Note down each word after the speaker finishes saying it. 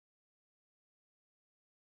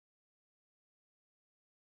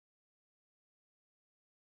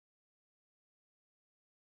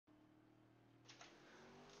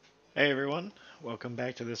Hey everyone, welcome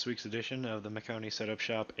back to this week's edition of the Maconi Setup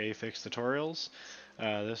Shop A-Fix Tutorials.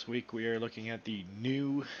 This week we are looking at the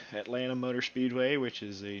new Atlanta Motor Speedway, which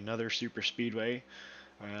is another super speedway.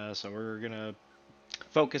 So we're going to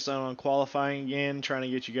focus on qualifying again, trying to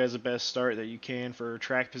get you guys the best start that you can for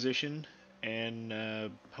track position, and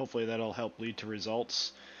hopefully that'll help lead to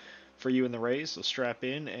results for you in the race. So strap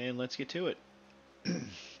in and let's get to it.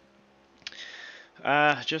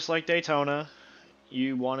 Just like Daytona,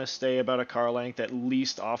 you want to stay about a car length at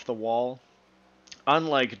least off the wall.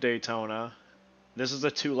 Unlike Daytona, this is a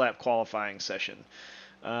 2 lap qualifying session.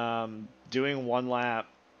 Doing 1 lap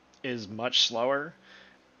is much slower,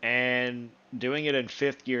 and doing it in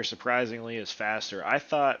fifth gear surprisingly is faster. I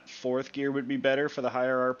thought fourth gear would be better for the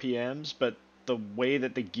higher RPMs, but the way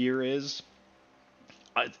that the gear is,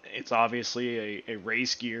 it's obviously a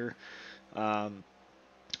race gear. Um,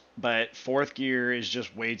 but fourth gear is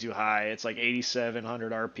just way too high. It's like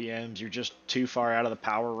 8,700 RPMs. You're just too far out of the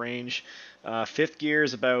power range. Fifth gear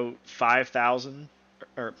is about 5,000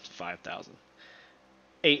 or 5,000,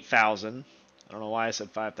 8,000. I don't know why I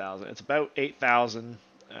said 5,000. It's about 8,000,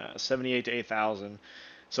 78 to 8,000.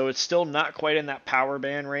 So it's still not quite in that power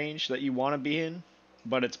band range that you want to be in,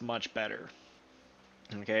 but it's much better.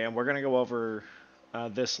 Okay, and we're going to go over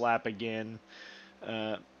this lap again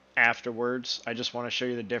uh, afterwards. I just want to show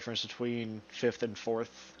you the difference between fifth and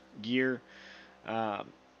fourth gear. Um,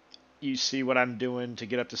 you see what I'm doing to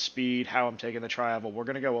get up to speed, how I'm taking the tri-oval. We're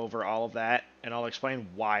going to go over all of that, and I'll explain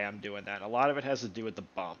why I'm doing that. A lot of it has to do with the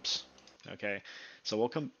bumps. Okay, so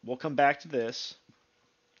we'll come back to this.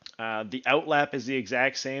 The outlap is the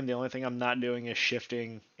exact same. The only thing I'm not doing is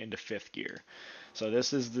shifting into fifth gear. So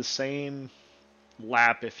this is the same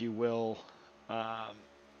lap, if you will, um,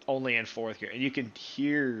 only in fourth gear. And you can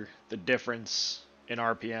hear the difference in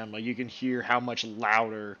RPM. Like you can hear how much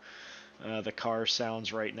louder the car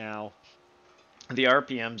sounds right now. The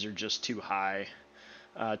RPMs are just too high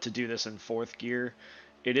to do this in fourth gear.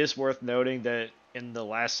 It is worth noting that in the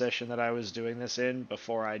last session that I was doing this in,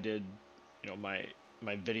 before I did,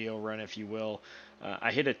 my video run, if you will,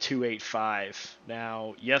 I hit a 285.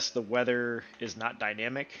 Now, yes, the weather is not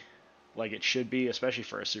dynamic like it should be, especially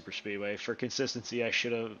for a super speedway. For consistency, I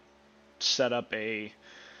should have set up a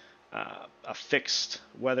fixed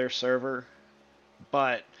weather server,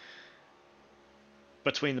 but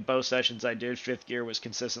between the both sessions I did, fifth gear was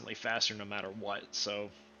consistently faster no matter what. So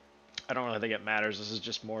I don't really think it matters. This is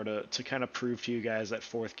just more to kind of prove to you guys that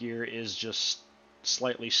fourth gear is just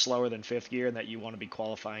slightly slower than fifth gear and that you want to be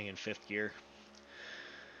qualifying in fifth gear.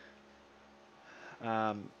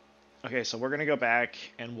 Um, okay, so we're gonna go back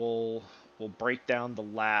and we'll break down the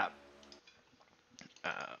lap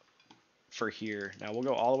uh, for here. Now we'll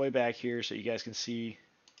go all the way back here so you guys can see.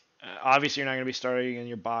 Obviously, you're not going to be starting in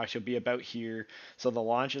your box. You'll be about here. So the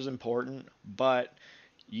launch is important, but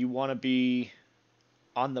you want to be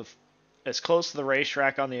on the as close to the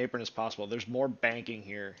racetrack on the apron as possible. There's more banking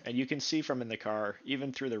here, and you can see from in the car,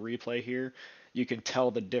 even through the replay here, you can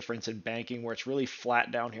tell the difference in banking where it's really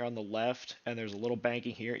flat down here on the left, and there's a little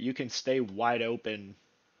banking here. You can stay wide open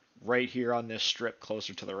right here on this strip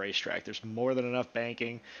closer to the racetrack. There's more than enough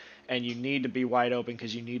banking, and you need to be wide open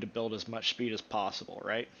because you need to build as much speed as possible,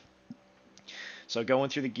 right? So going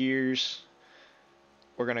through the gears,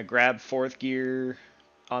 we're going to grab fourth gear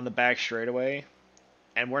on the back straightaway,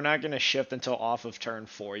 and we're not going to shift until off of turn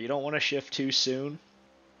 4. You don't want to shift too soon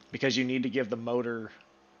because you need to give the motor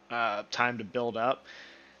time to build up,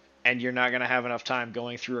 and you're not going to have enough time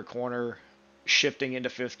going through a corner shifting into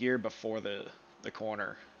fifth gear before the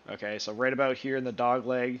corner. Okay, so right about here in the dog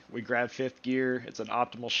leg, we grab fifth gear. It's an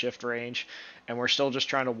optimal shift range, and we're still just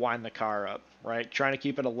trying to wind the car up, right? Trying to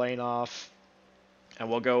keep it a lane off, and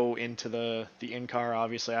we'll go into the in car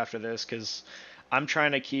obviously after this because I'm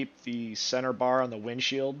trying to keep the center bar on the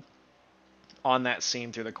windshield on that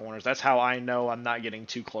seam through the corners. That's how I know I'm not getting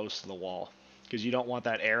too close to the wall because you don't want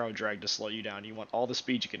that aero drag to slow you down. You want all the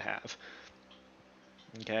speed you can have.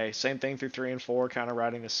 Okay, same thing through 3 and 4, kind of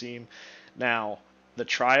riding the seam. Now, the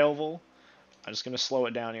tri-oval, I'm just going to slow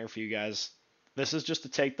it down here for you guys. This is just to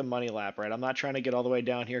take the money lap, right? I'm not trying to get all the way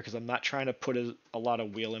down here because I'm not trying to put a lot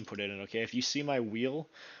of wheel input in it, okay? If you see my wheel,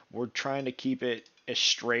 we're trying to keep it as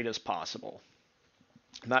straight as possible.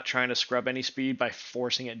 I'm not trying to scrub any speed by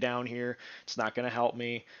forcing it down here. It's not going to help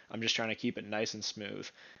me. I'm just trying to keep it nice and smooth.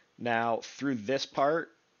 Now, through this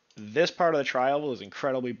part of the tri-oval is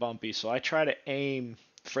incredibly bumpy, so I try to aim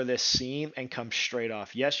for this seam and come straight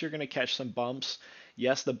off. Yes, you're going to catch some bumps.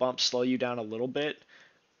 Yes, the bumps slow you down a little bit,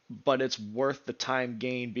 but it's worth the time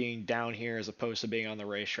gain being down here as opposed to being on the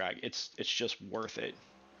racetrack. It's just worth it.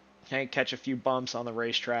 Okay, catch a few bumps on the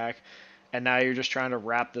racetrack, And now you're just trying to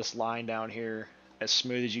wrap this line down here as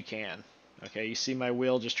smooth as you can. Okay, you see my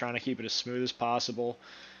wheel just trying to keep it as smooth as possible,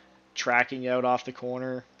 tracking out off the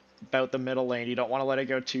corner, about the middle lane. You don't want to let it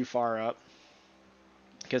go too far up,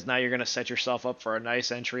 because now you're going to set yourself up for a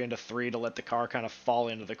nice entry into 3 to let the car kind of fall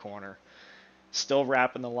into the corner. Still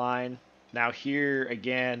wrapping the line. Now here,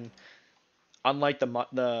 again, unlike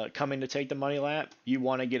the coming to take the money lap, you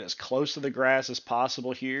want to get as close to the grass as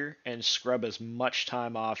possible here and scrub as much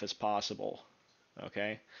time off as possible.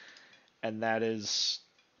 Okay? And that is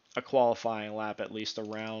a qualifying lap, at least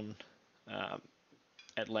around um,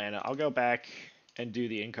 Atlanta. I'll go back and do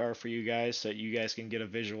the in-car for you guys so that you guys can get a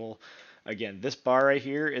visual. Again, this bar right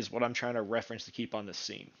here is what I'm trying to reference to keep on this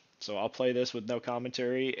scene. So I'll play this with no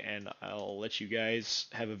commentary, and I'll let you guys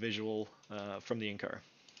have a visual from the in-car.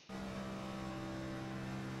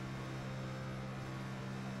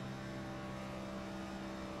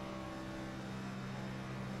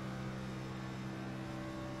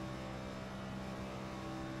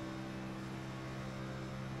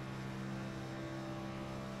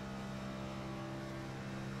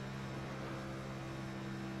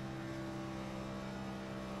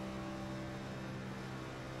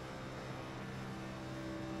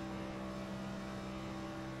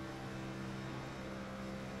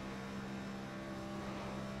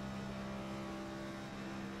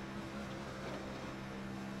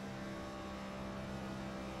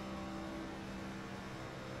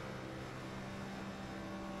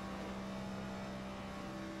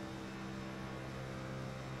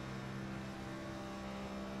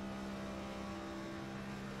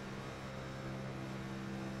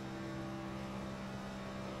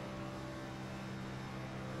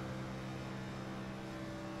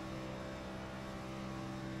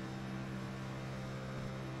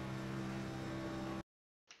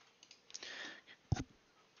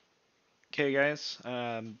 Okay, guys,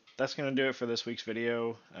 that's going to do it for this week's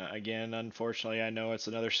video. Again, unfortunately, I know it's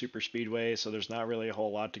another super speedway, so there's not really a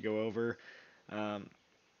whole lot to go over. Um,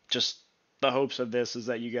 just the hopes of this is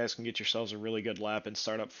that you guys can get yourselves a really good lap and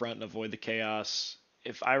start up front and avoid the chaos.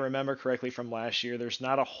 If I remember correctly from last year, there's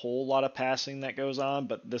not a whole lot of passing that goes on,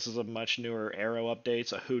 but this is a much newer aero update,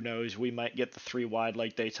 so who knows, we might get the 3 wide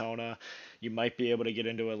like Daytona. You might be able to get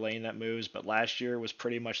into a lane that moves, but last year was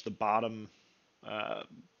pretty much the bottom uh,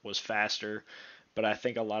 was faster, but I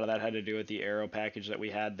think a lot of that had to do with the aero package that we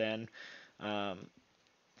had then. Um,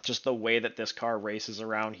 just the way that this car races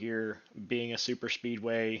around here, being a super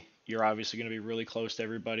speedway, you're obviously going to be really close to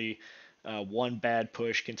everybody. One bad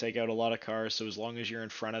push can take out a lot of cars, so as long as you're in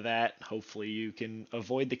front of that, hopefully you can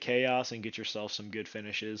avoid the chaos and get yourself some good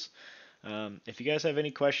finishes. If you guys have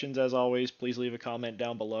any questions, as always, please leave a comment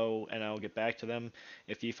down below and I'll get back to them.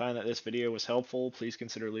 If you find that this video was helpful, please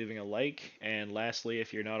consider leaving a like. And lastly,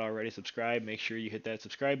 if you're not already subscribed, make sure you hit that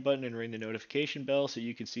subscribe button and ring the notification bell so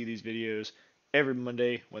you can see these videos every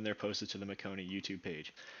Monday when they're posted to the Maconi YouTube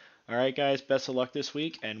page. Alright guys, best of luck this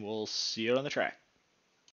week and we'll see you on the track.